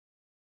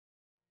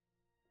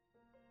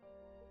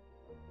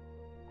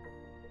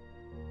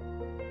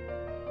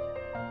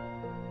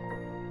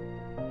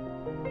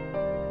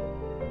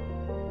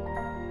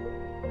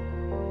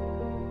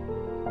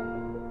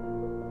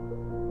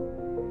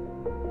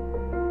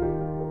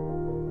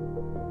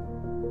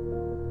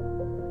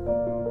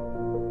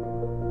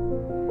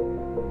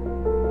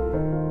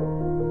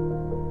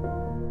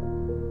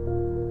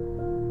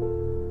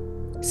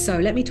So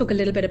let me talk a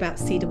little bit about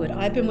cedarwood.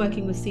 I've been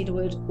working with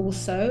cedarwood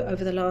also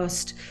over the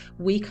last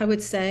week, I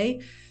would say.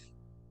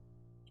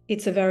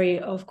 It's a very,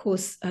 of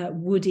course,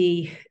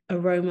 woody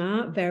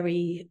aroma,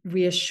 very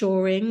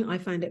reassuring. I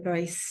find it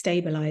very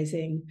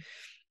stabilizing.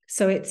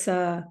 So it's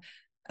an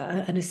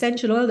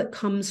essential oil that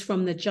comes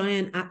from the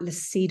giant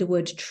Atlas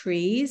cedarwood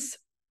trees.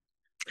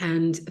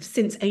 And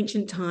since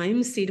ancient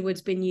times,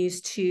 cedarwood's been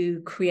used to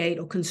create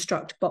or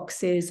construct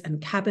boxes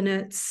and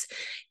cabinets.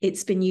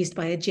 It's been used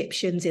by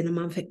Egyptians in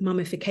the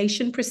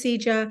mummification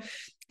procedure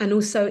and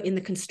also in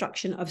the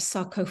construction of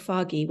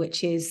sarcophagi,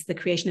 which is the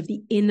creation of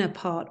the inner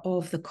part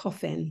of the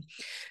coffin.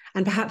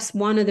 And perhaps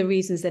one of the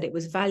reasons that it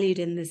was valued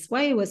in this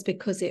way was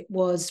because it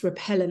was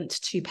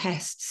repellent to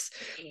pests.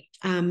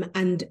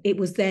 And it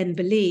was then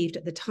believed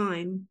at the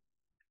time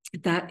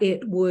that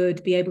it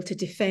would be able to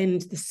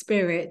defend the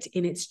spirit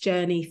in its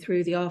journey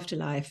through the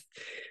afterlife.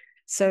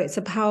 So it's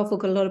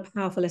got a lot of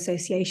powerful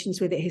associations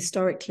with it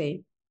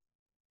historically.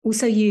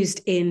 Also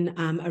used in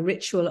a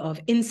ritual of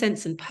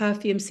incense and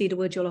perfume,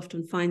 cedarwood, you'll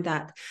often find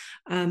that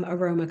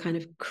aroma kind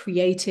of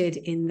created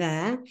in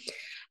there.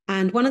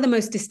 And one of the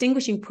most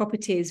distinguishing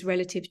properties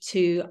relative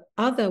to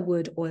other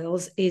wood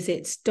oils is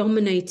its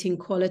dominating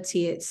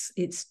quality,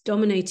 its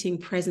dominating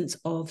presence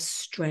of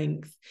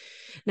strength.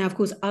 Now, of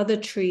course, other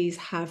trees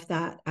have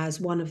that as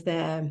one of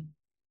their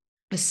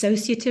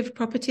associative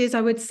properties,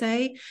 I would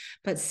say,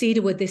 but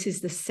cedarwood, this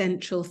is the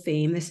central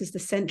theme. This is the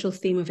central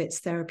theme of its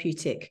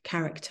therapeutic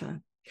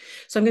character.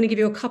 So I'm going to give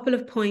you a couple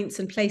of points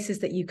and places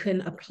that you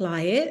can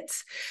apply it.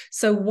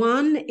 So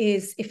one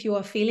is if you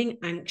are feeling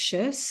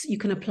anxious, you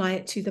can apply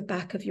it to the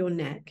back of your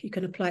neck. You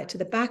can apply it to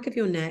the back of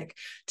your neck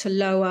to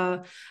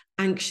lower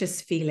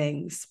anxious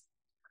feelings.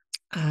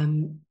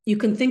 You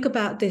can think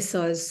about this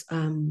as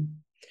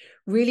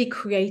really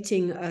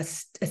creating a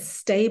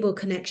stable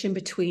connection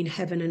between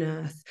heaven and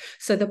earth.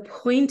 So the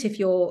point, if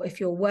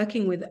you're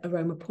working with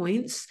aroma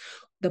points,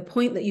 the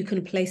point that you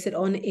can place it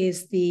on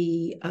is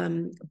the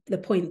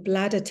point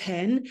bladder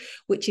 10,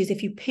 which is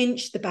if you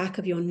pinch the back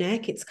of your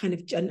neck, it's kind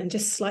of and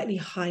just slightly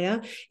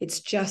higher. It's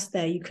just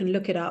there. You can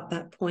look it up,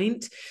 that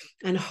point.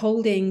 And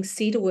holding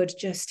cedarwood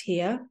just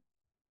here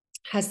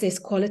has this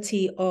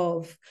quality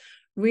of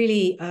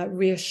really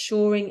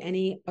reassuring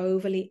any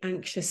overly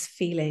anxious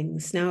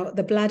feelings. Now,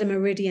 the bladder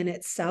meridian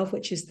itself,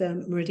 which is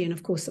the meridian,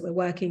 of course, that we're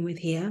working with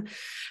here,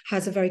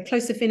 has a very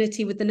close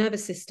affinity with the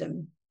nervous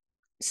system.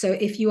 So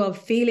if you are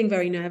feeling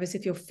very nervous,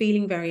 if you're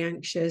feeling very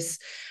anxious,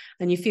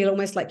 and you feel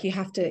almost like you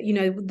have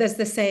to, there's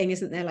the saying,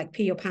 isn't there, like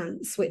pee your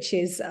pants, which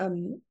is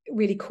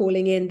really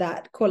calling in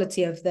that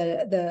quality of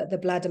the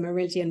bladder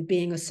meridian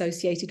being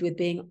associated with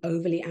being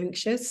overly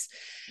anxious,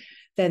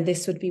 then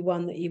this would be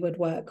one that you would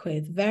work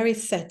with. Very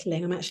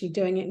settling. I'm actually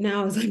doing it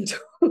now as I'm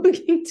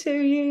talking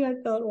to you. I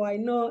thought, why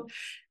not?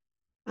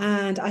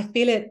 And I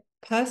feel it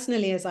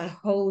personally as I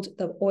hold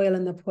the oil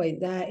and the point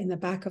there in the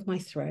back of my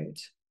throat.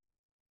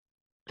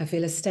 I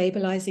feel a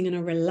stabilizing and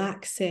a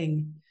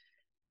relaxing,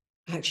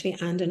 actually,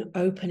 and an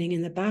opening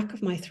in the back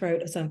of my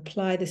throat as I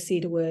apply the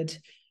cedarwood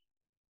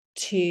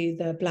to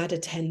the bladder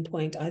 10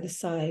 point, either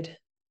side,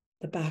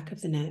 the back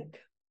of the neck.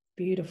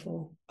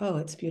 Beautiful. Oh,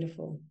 it's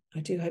beautiful. I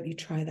do hope you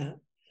try that.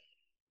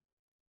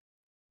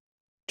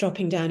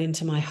 Dropping down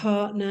into my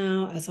heart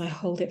now as I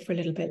hold it for a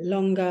little bit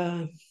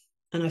longer.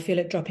 And I feel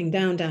it dropping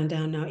down, down,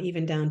 down now,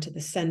 even down to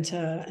the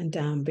center and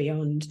down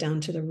beyond,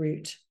 down to the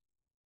root.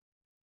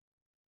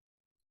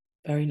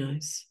 Very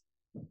nice.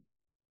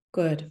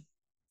 Good,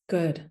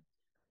 good.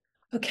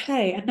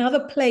 Okay,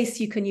 another place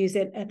you can use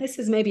it, and this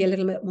is maybe a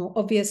little bit more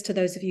obvious to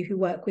those of you who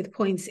work with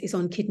points, is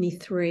on kidney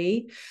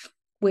 3,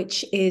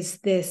 which is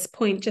this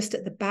point just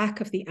at the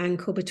back of the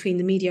ankle between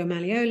the medial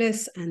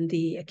malleolus and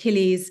the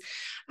Achilles.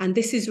 And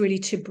this is really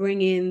to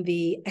bring in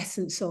the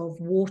essence of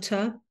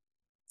water.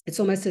 It's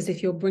almost as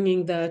if you're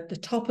bringing the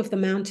top of the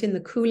mountain,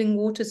 the cooling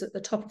waters at the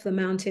top of the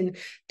mountain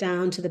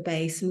down to the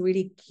base and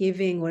really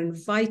giving or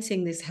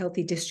inviting this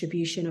healthy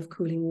distribution of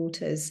cooling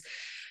waters.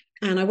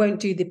 And I won't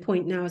do the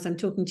point now as I'm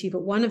talking to you,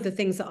 but one of the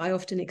things that I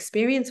often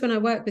experience when I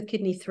work with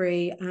kidney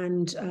 3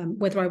 and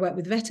whether I work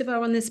with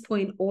vetiver on this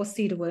point or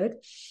cedarwood,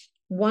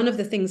 one of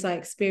the things I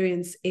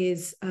experience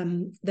is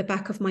the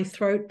back of my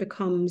throat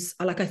becomes,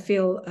 I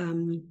feel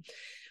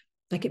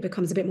like it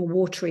becomes a bit more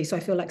watery. So I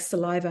feel like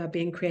saliva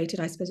being created.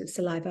 I suppose it's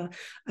saliva.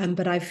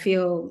 But I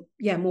feel,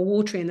 more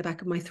watery in the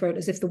back of my throat,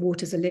 as if the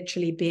waters are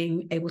literally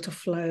being able to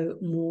flow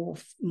more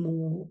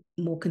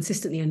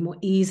consistently and more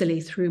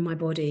easily through my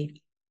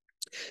body.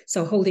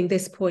 So holding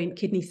this point,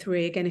 kidney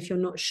 3, again, if you're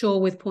not sure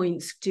with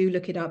points, do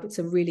look it up. It's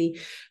a really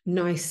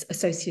nice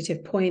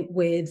associative point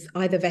with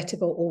either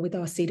vetiver or with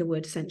our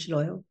cedarwood essential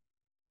oil.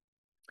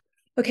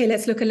 Okay,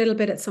 let's look a little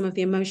bit at some of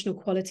the emotional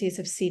qualities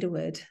of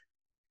cedarwood.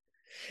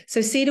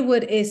 So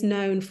cedarwood is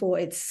known for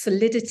its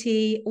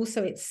solidity,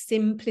 also its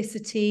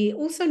simplicity,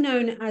 also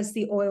known as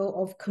the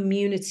oil of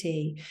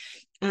community.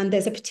 And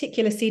there's a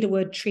particular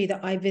cedarwood tree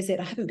that I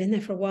visit. I haven't been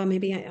there for a while.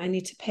 Maybe I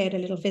need to pay it a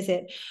little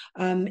visit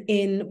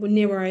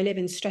near where I live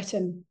in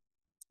Streatham.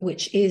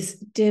 which is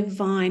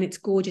divine. It's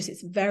gorgeous.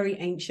 It's very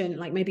ancient,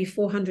 like maybe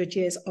 400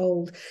 years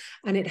old.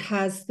 And it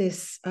has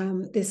this,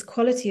 this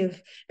quality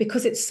of,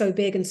 because it's so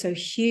big and so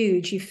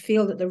huge, you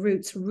feel that the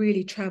roots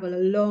really travel a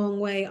long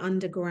way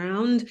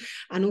underground.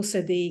 And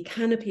also the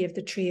canopy of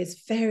the tree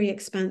is very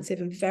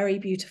expansive and very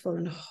beautiful,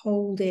 and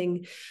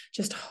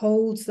just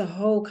holds the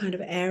whole kind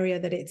of area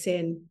that it's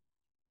in.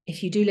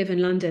 If you do live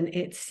in London,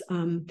 it's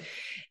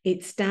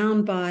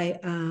down by,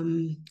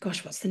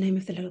 what's the name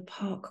of the little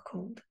park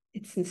called?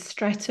 It's in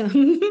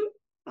Streatham.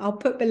 I'll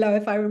put below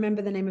if I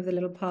remember the name of the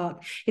little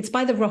park. It's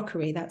by the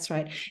Rockery, that's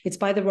right. It's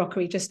by the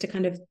Rockery, just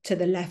to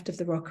the left of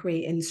the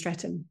Rockery in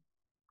Streatham.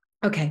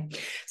 Okay,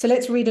 so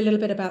let's read a little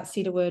bit about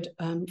cedarwood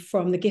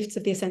from the Gifts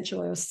of the Essential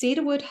Oils.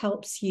 Cedarwood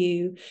helps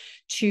you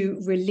to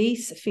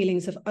release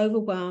feelings of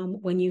overwhelm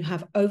when you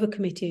have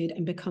overcommitted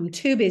and become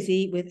too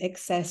busy with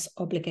excess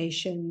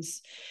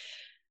obligations.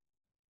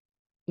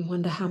 I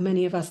wonder how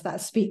many of us that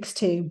speaks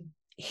to.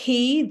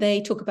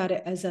 They talk about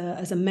it as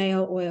a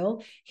male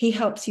oil. He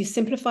helps you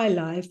simplify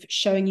life,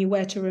 showing you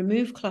where to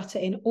remove clutter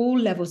in all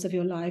levels of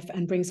your life,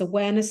 and brings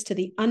awareness to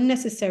the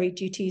unnecessary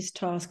duties,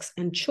 tasks,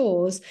 and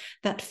chores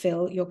that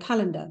fill your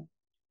calendar.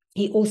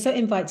 He also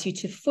invites you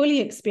to fully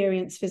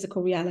experience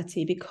physical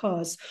reality,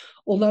 because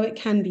although it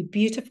can be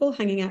beautiful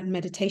hanging out in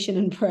meditation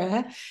and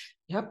prayer,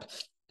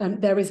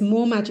 there is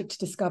more magic to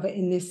discover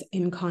in this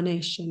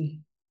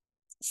incarnation.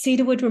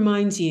 Cedarwood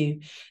reminds you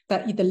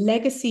that the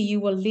legacy you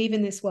will leave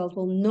in this world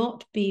will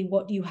not be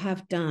what you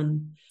have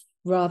done,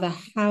 rather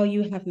how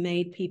you have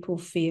made people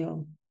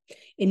feel.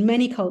 In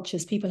many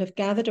cultures, people have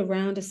gathered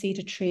around a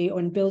cedar tree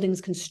or in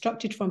buildings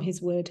constructed from his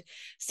wood.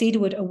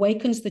 Cedarwood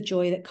awakens the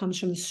joy that comes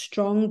from the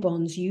strong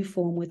bonds you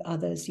form with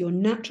others. Your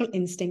natural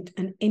instinct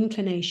and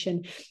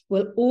inclination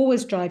will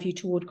always drive you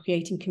toward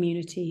creating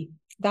community.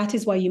 That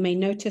is why you may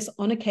notice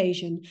on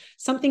occasion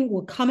something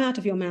will come out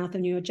of your mouth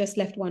and you're just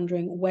left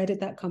wondering, where did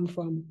that come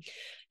from?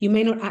 You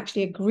may not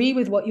actually agree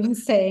with what you were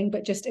saying,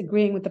 but just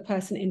agreeing with the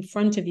person in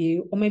front of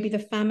you, or maybe the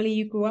family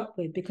you grew up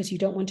with, because you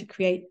don't want to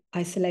create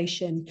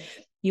isolation.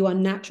 You are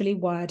naturally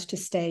wired to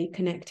stay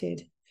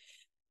connected.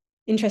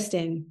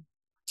 Interesting.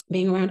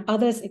 Being around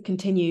others, it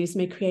continues,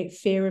 may create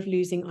fear of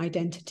losing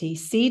identity.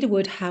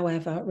 Cedarwood,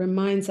 however,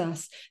 reminds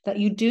us that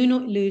you do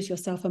not lose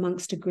yourself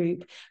amongst a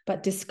group,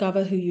 but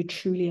discover who you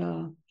truly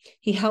are.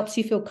 He helps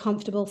you feel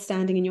comfortable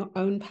standing in your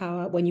own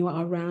power when you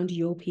are around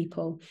your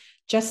people.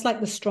 Just like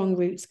the strong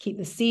roots keep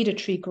the cedar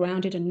tree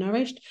grounded and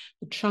nourished,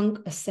 the trunk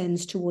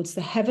ascends towards the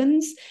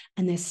heavens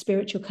and their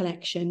spiritual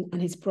connection,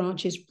 and his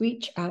branches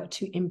reach out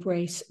to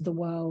embrace the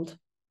world.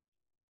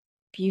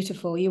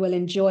 Beautiful. You will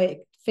enjoy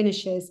it.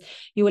 Finishes,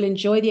 you will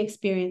enjoy the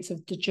experience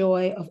of the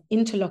joy of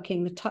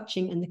interlocking, the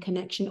touching, and the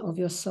connection of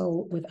your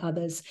soul with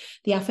others.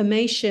 The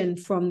affirmation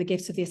from the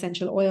Gifts of the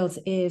Essential Oils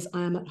is,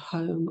 I am at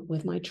home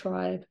with my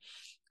tribe.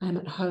 I am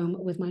at home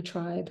with my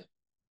tribe.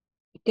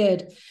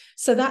 Good.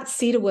 So that's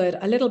cedarwood.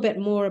 A little bit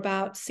more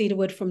about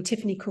cedarwood from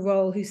Tiffany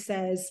Carroll, who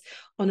says,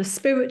 on a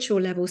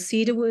spiritual level,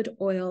 cedarwood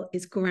oil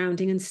is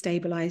grounding and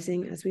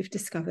stabilizing, as we've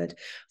discovered,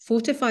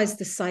 fortifies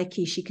the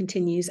psyche, she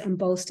continues, and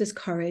bolsters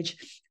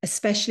courage,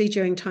 especially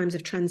during times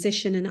of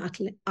transition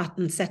and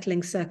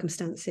unsettling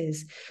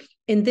circumstances.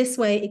 In this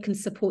way, it can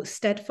support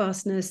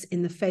steadfastness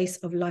in the face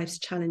of life's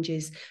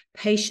challenges,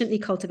 patiently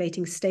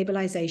cultivating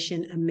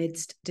stabilization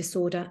amidst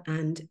disorder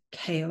and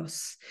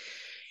chaos.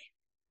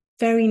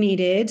 Very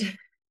needed,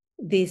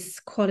 this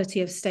quality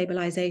of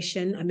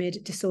stabilization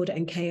amid disorder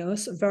and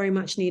chaos, very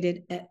much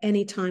needed at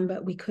any time,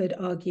 but we could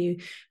argue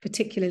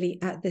particularly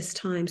at this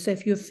time. So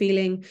if you're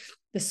feeling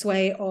the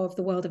sway of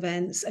the world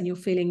events and you're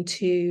feeling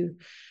to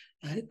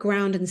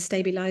ground and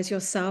stabilize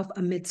yourself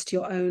amidst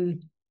your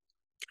own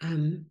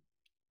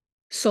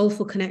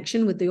soulful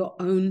connection with your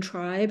own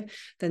tribe,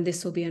 then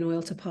this will be an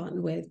oil to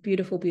partner with.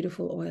 Beautiful,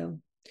 beautiful oil.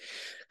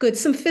 Good.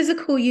 Some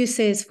physical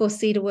uses for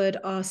cedarwood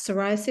are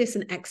psoriasis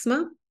and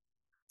eczema.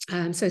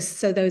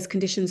 So those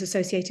conditions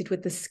associated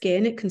with the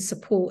skin, it can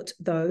support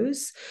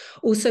those.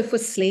 Also for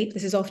sleep,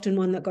 this is often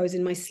one that goes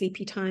in my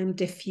sleepy time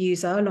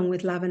diffuser along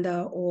with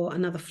lavender or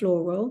another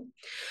floral.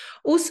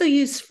 Also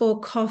used for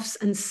coughs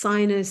and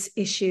sinus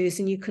issues,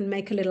 and you can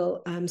make a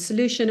little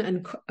solution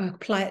and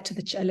apply it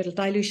to a little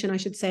dilution, I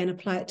should say, and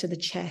apply it to the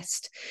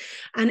chest.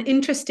 And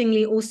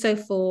interestingly, also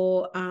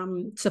for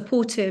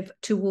supportive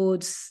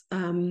towards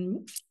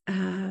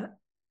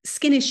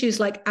skin issues,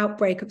 like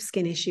outbreak of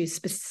skin issues,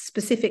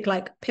 specific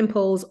like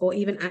pimples or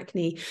even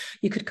acne.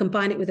 You could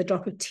combine it with a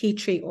drop of tea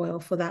tree oil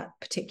for that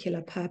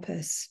particular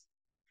purpose.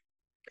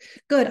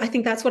 Good. I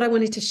think that's what I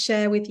wanted to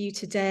share with you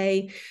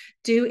today.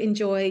 Do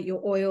enjoy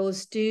your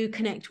oils. Do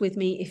connect with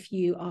me if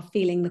you are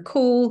feeling the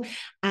call.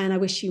 And I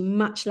wish you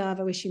much love.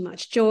 I wish you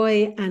much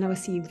joy. And I will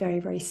see you very,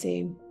 very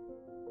soon.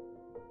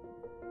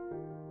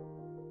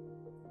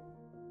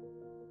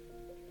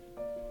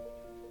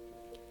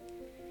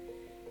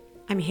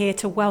 I'm here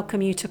to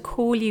welcome you, to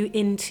call you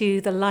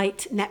into the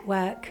Light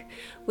Network,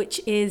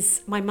 which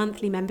is my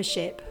monthly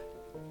membership.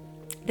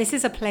 This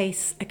is a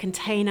place, a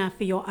container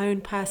for your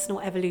own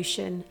personal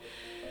evolution,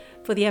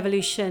 for the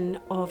evolution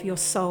of your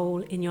soul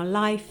in your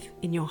life,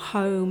 in your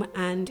home,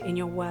 and in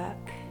your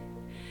work.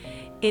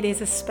 It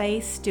is a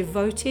space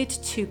devoted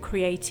to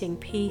creating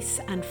peace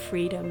and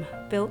freedom,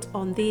 built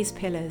on these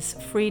pillars: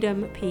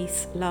 freedom,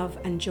 peace, love,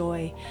 and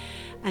joy,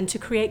 and to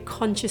create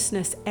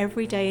consciousness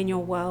every day in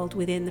your world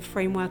within the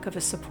framework of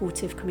a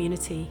supportive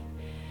community.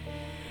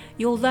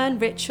 You'll learn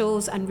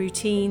rituals and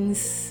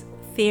routines,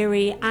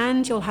 theory,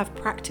 and you'll have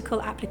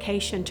practical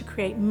application to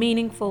create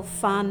meaningful,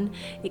 fun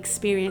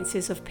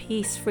experiences of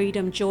peace,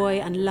 freedom, joy,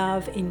 and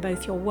love in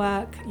both your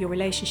work, your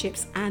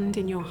relationships, and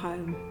in your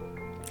home.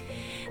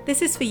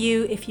 This is for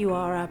you if you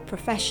are a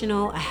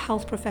professional, a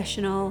health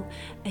professional,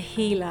 a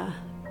healer,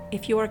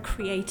 if you're a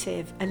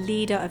creative, a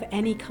leader of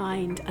any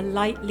kind, a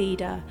light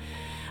leader,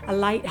 a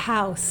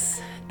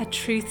lighthouse, a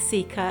truth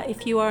seeker,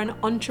 if you are an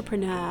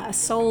entrepreneur, a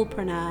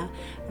soulpreneur,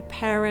 a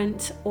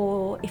parent,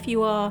 or if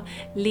you are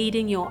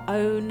leading your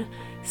own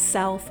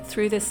self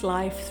through this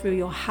life, through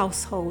your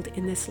household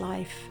in this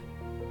life.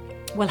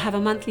 We'll have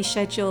a monthly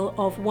schedule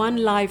of one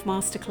live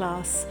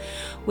masterclass.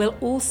 We'll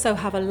also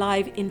have a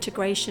live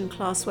integration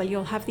class where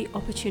you'll have the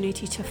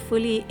opportunity to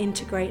fully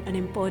integrate and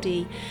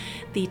embody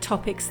the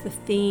topics, the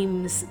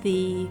themes,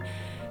 the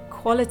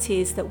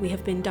qualities that we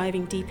have been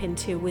diving deep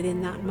into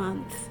within that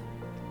month.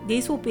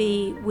 These will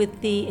be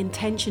with the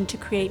intention to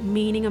create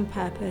meaning and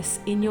purpose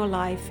in your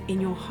life,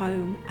 in your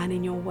home, and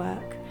in your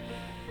work.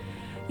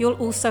 You'll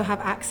also have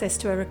access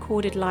to a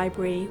recorded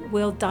library.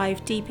 We'll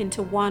dive deep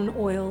into one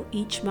oil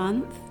each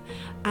month,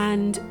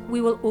 and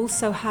we will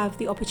also have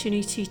the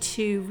opportunity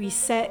to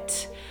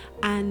reset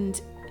and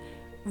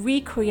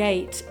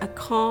recreate a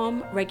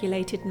calm,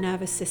 regulated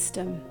nervous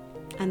system.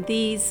 And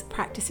these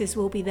practices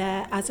will be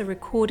there as a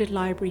recorded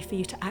library for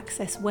you to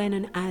access when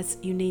and as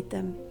you need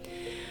them.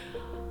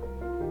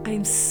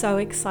 I'm so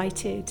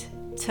excited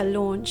to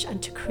launch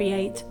and to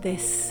create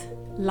this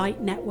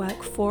light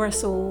network for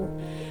us all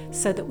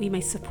so that we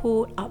may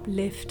support,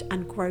 uplift,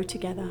 and grow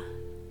together.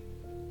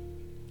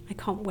 I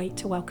can't wait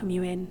to welcome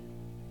you in.